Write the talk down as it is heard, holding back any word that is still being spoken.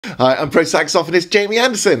Hi, I'm pro saxophonist Jamie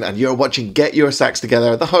Anderson, and you're watching Get Your Sax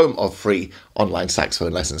Together, the home of free online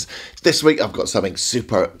saxophone lessons. This week, I've got something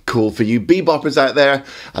super cool for you beboppers out there,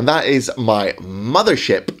 and that is my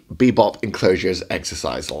Mothership bebop enclosures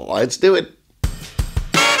exercise. Let's do it.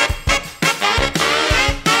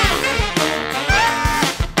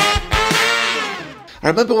 I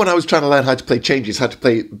remember when I was trying to learn how to play changes, how to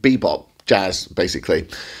play bebop, jazz, basically,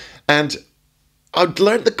 and I'd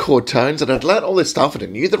learned the chord tones and I'd learned all this stuff and I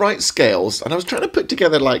knew the right scales, and I was trying to put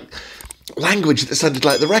together like language that sounded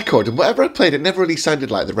like the record, and whatever I played, it never really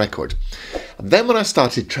sounded like the record. And then when I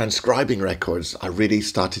started transcribing records, I really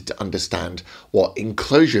started to understand what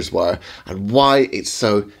enclosures were and why it's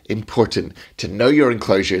so important to know your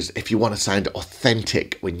enclosures if you want to sound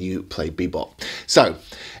authentic when you play bebop. So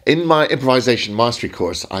in my improvisation mastery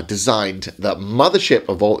course, I designed the Mothership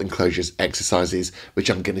of all enclosures exercises, which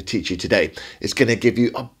I'm going to teach you today. It's going to give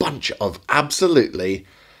you a bunch of absolutely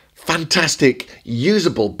fantastic,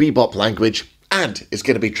 usable bebop language, and it's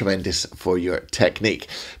going to be tremendous for your technique.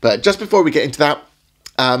 But just before we get into that,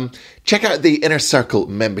 check out the Inner Circle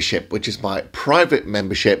membership, which is my private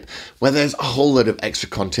membership, where there's a whole load of extra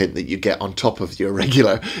content that you get on top of your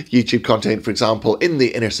regular YouTube content. For example, in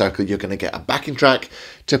the Inner Circle, you're going to get a backing track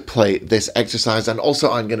to play this exercise, and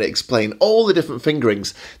also I'm going to explain all the different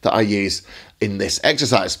fingerings that I use in this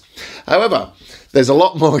exercise. However, there's a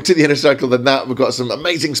lot more to the Inner Circle than that. We've got some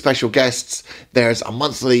amazing special guests. There's a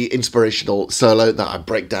monthly inspirational solo that I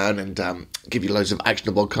break down and give you loads of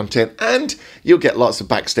actionable content, and you'll get lots of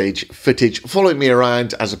backstage footage following me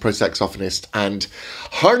around as a pro saxophonist and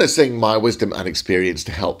harnessing my wisdom and experience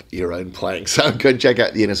to help your own playing. So go and check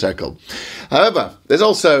out the Inner Circle. However, there's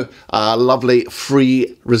also a lovely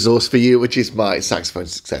free resource for you, which is my Saxophone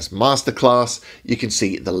Success Masterclass. You can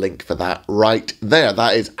see the link for that right there.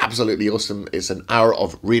 That is absolutely awesome. It's an hour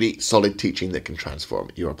of really solid teaching that can transform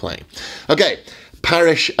your playing. Okay,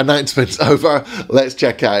 parish announcements over. Let's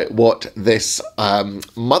check out what this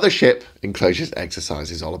Mothership enclosures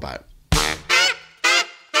exercise is all about.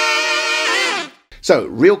 So,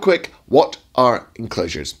 real quick, what are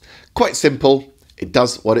enclosures? Quite simple. It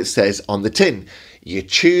does what it says on the tin. You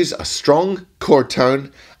choose a strong chord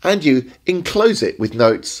tone and you enclose it with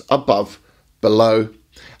notes above, below,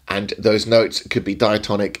 and those notes could be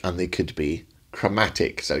diatonic and they could be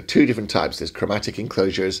chromatic. So two different types. There's chromatic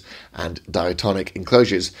enclosures and diatonic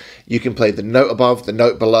enclosures. You can play the note above, the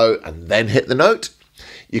note below, and then hit the note.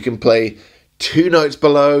 You can play two notes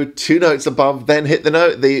below, two notes above, then hit the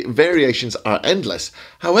note. The variations are endless.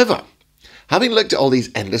 However, having looked at all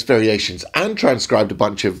these endless variations and transcribed a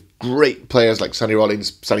bunch of great players like Sonny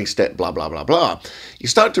Rollins, Sonny Stitt, blah, blah, blah, blah, you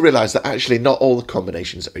start to realize that actually not all the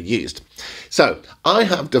combinations are used. So I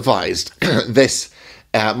have devised this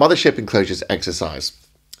Mothership enclosures exercise,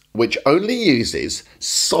 which only uses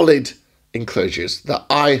solid enclosures that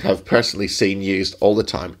I have personally seen used all the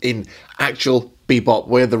time in actual bebop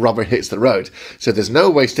where the rubber hits the road. So there's no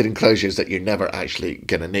wasted enclosures that you're never actually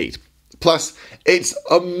going to need. Plus, it's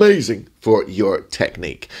amazing for your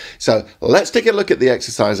technique. So let's take a look at the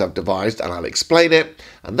exercise I've devised and I'll explain it,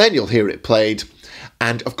 and then you'll hear it played.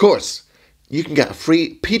 And of course, you can get a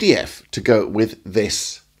free PDF to go with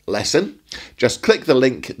this lesson. Just click the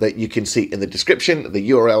link that you can see in the description. The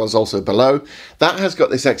URL is also below. That has got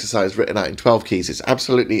this exercise written out in 12 keys. It's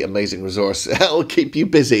absolutely amazing resource. It'll keep you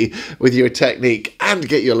busy with your technique and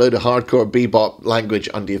get you a load of hardcore bebop language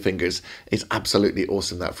under your fingers. It's absolutely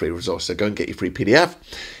awesome, that free resource. So go and get your free PDF.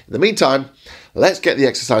 In the meantime, let's get the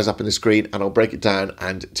exercise up on the screen and I'll break it down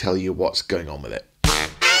and tell you what's going on with it.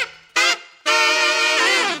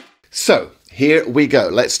 So here we go.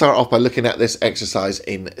 Let's start off by looking at this exercise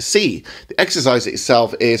in C. The exercise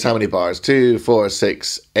itself is how many bars? 2, 4,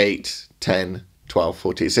 6, 8, 10, 12,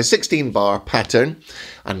 14. It's a 16 bar pattern,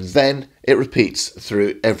 and then it repeats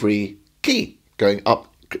through every key, going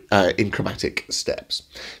up in chromatic steps.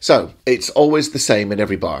 So it's always the same in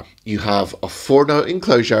every bar. You have a 4-note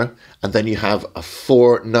enclosure, and then you have a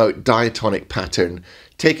 4-note diatonic pattern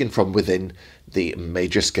taken from within the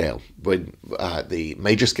major scale, when the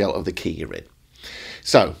major scale of the key you're in.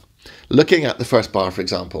 So, looking at the first bar, for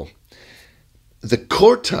example, the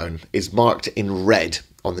chord tone is marked in red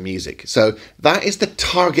on the music. So that is the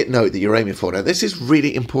target note that you're aiming for. Now, this is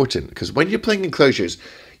really important because when you're playing enclosures,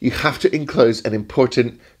 you have to enclose an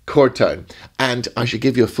important chord tone. And I should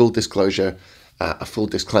give you a full disclosure, a full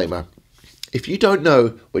disclaimer. If you don't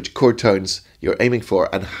know which chord tones you're aiming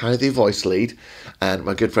for and how they voice lead, and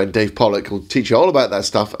my good friend Dave Pollock will teach you all about that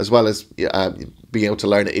stuff, as well as being able to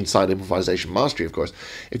learn it inside Improvisation Mastery, of course.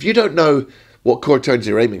 If you don't know what chord tones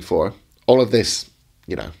you're aiming for, all of this,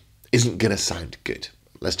 isn't going to sound good.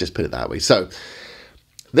 Let's just put it that way. So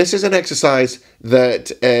This is an exercise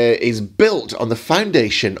that is built on the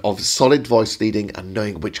foundation of solid voice leading and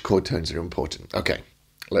knowing which chord tones are important. Okay,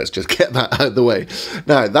 let's just get that out of the way.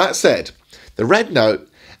 Now, that said, the red note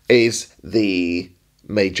is the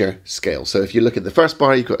major scale. So if you look in the first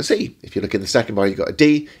bar, you've got a C. If you look in the second bar, you've got a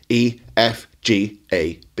D, E, F, G,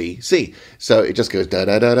 A, B, C. So it just goes da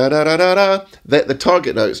da da da da da da da. The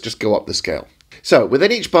target notes just go up the scale. So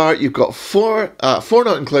within each bar, you've got four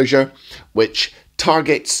note enclosure, which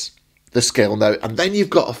targets the scale note, and then you've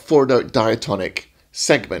got a 4-note diatonic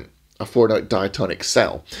segment, a 4-note diatonic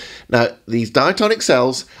cell. Now, these diatonic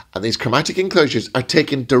cells and these chromatic enclosures are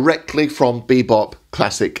taken directly from bebop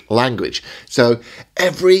classic language. So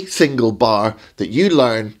every single bar that you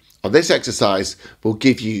learn on this exercise will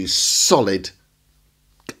give you solid,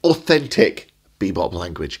 authentic bebop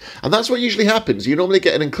language. And that's what usually happens. You normally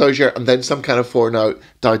get an enclosure and then some kind of 4-note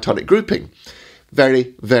diatonic grouping.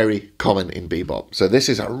 Very, very common in bebop. So this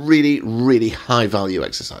is a really, really high value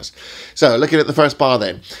exercise. So looking at the first bar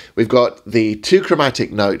then, we've got the 2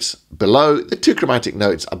 chromatic notes below, the 2 chromatic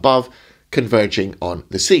notes above, converging on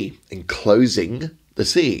the C, enclosing the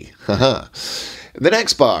C. The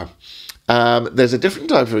next bar, there's a different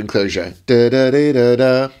type of enclosure, da, da, da, da,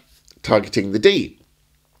 da, targeting the D.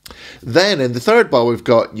 Then in the third bar, we've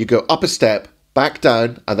got, you go up a step, back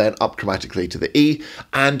down, and then up chromatically to the E,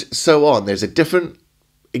 and so on. There's a different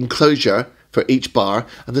enclosure for each bar,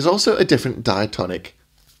 and there's also a different diatonic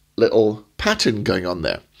little pattern going on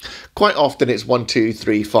there. Quite often it's 1, 2,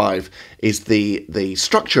 3, 5 is the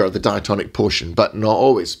structure of the diatonic portion, but not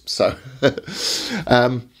always. So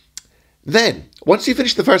then, once you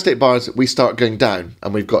finish the first 8 bars, we start going down,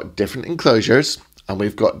 and we've got different enclosures, and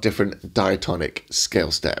we've got different diatonic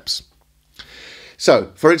scale steps.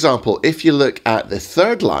 So, for example, if you look at the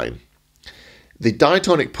third line, the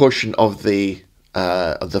diatonic portion of the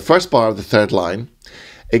first bar of the third line,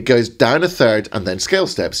 it goes down a third and then scale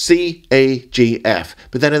steps, C, A, G, F.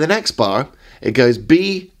 But then in the next bar, it goes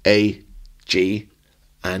B, A, G,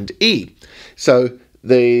 and E. So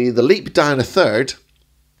the leap down a third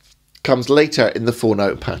comes later in the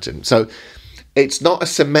 4-note pattern. So it's not a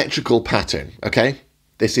symmetrical pattern, okay?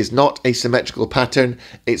 This is not a symmetrical pattern.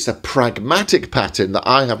 It's a pragmatic pattern that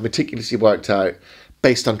I have meticulously worked out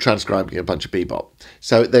based on transcribing a bunch of bebop.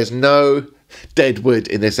 So there's no dead wood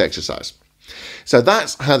in this exercise. So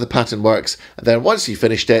that's how the pattern works. And then once you've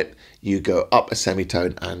finished it, you go up a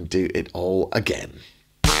semitone and do it all again.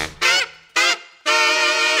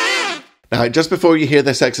 Now, just before you hear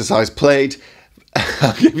this exercise played,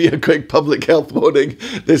 I'll give you a quick public health warning.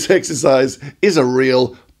 This exercise is a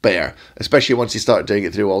real bear, especially once you start doing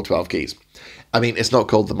it through all 12 keys. I mean, it's not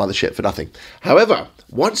called the Mothership for nothing. However,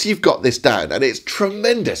 once you've got this down, and it's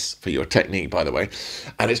tremendous for your technique, by the way,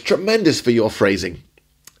 and it's tremendous for your phrasing,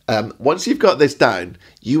 once you've got this down,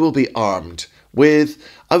 you will be armed with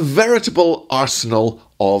a veritable arsenal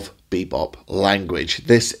of bebop language.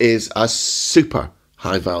 This is a super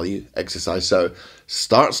high value exercise. So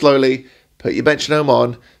start slowly, put your metronome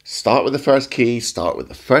on, start with the first key, start with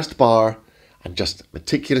the first bar, and just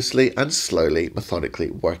meticulously and slowly,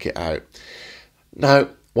 methodically work it out. Now,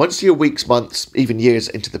 once you're weeks, months, even years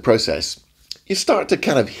into the process, you start to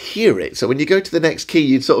kind of hear it. So when you go to the next key,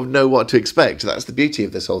 you sort of know what to expect. That's the beauty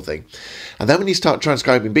of this whole thing. And then when you start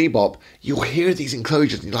transcribing bebop, you'll hear these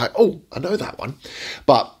enclosures and you're like, oh, I know that one.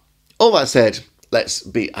 But all that said, let's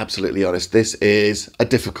be absolutely honest. This is a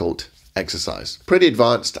difficult exercise. Pretty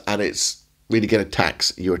advanced, and it's really going to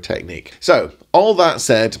tax your technique. So all that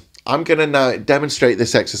said, I'm going to now demonstrate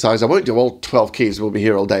this exercise. I won't do all 12 keys. We'll be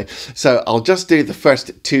here all day. So I'll just do the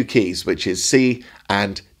first 2 keys, which is C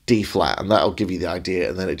and D flat, and that'll give you the idea,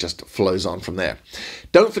 and then it just flows on from there.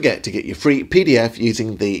 Don't forget to get your free PDF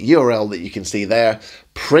using the URL that you can see there.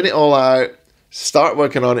 Print it all out, start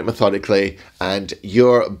working on it methodically, and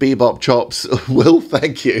your bebop chops will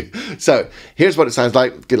thank you. So here's what it sounds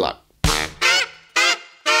like. Good luck.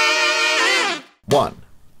 1,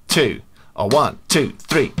 2, 1, 2,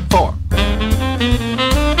 3, 4.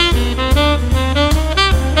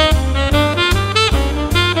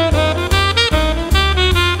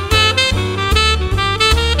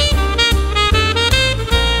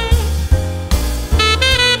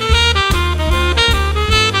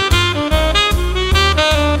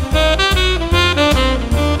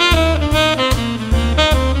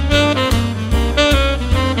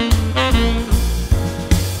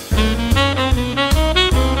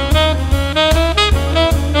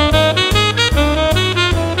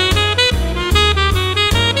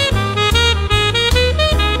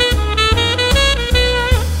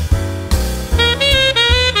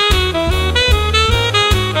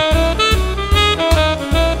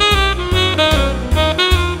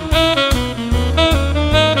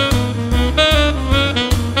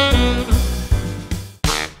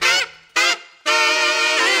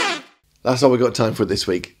 That's all we've got time for this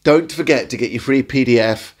week. Don't forget to get your free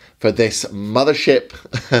PDF for this Mothership,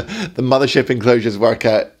 the Mothership Enclosures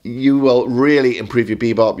workout. You will really improve your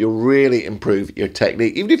bebop. You'll really improve your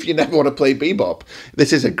technique. Even if you never want to play bebop,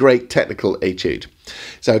 this is a great technical etude.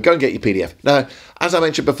 So go and get your PDF. Now, as I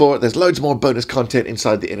mentioned before, there's loads more bonus content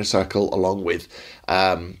inside the Inner Circle, along with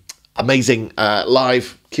amazing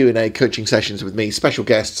live Q&A coaching sessions with me, special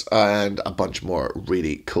guests, and a bunch more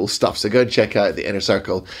really cool stuff. So go and check out the Inner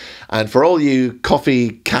Circle. And for all you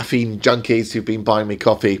caffeine junkies who've been buying me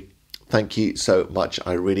coffee, thank you so much.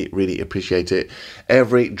 I really, really appreciate it.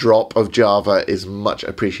 Every drop of Java is much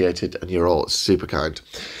appreciated, and you're all super kind.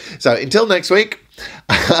 So until next week,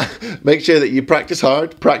 make sure that you practice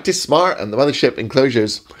hard, practice smart, and the Mothership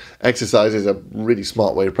Enclosures exercise is a really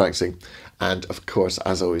smart way of practicing. And of course,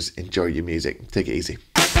 as always, enjoy your music. Take it easy.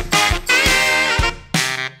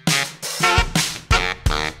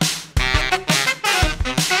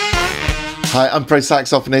 Hi, I'm pro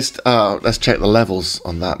saxophonist. Let's check the levels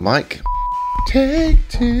on that mic. Take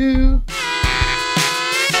two.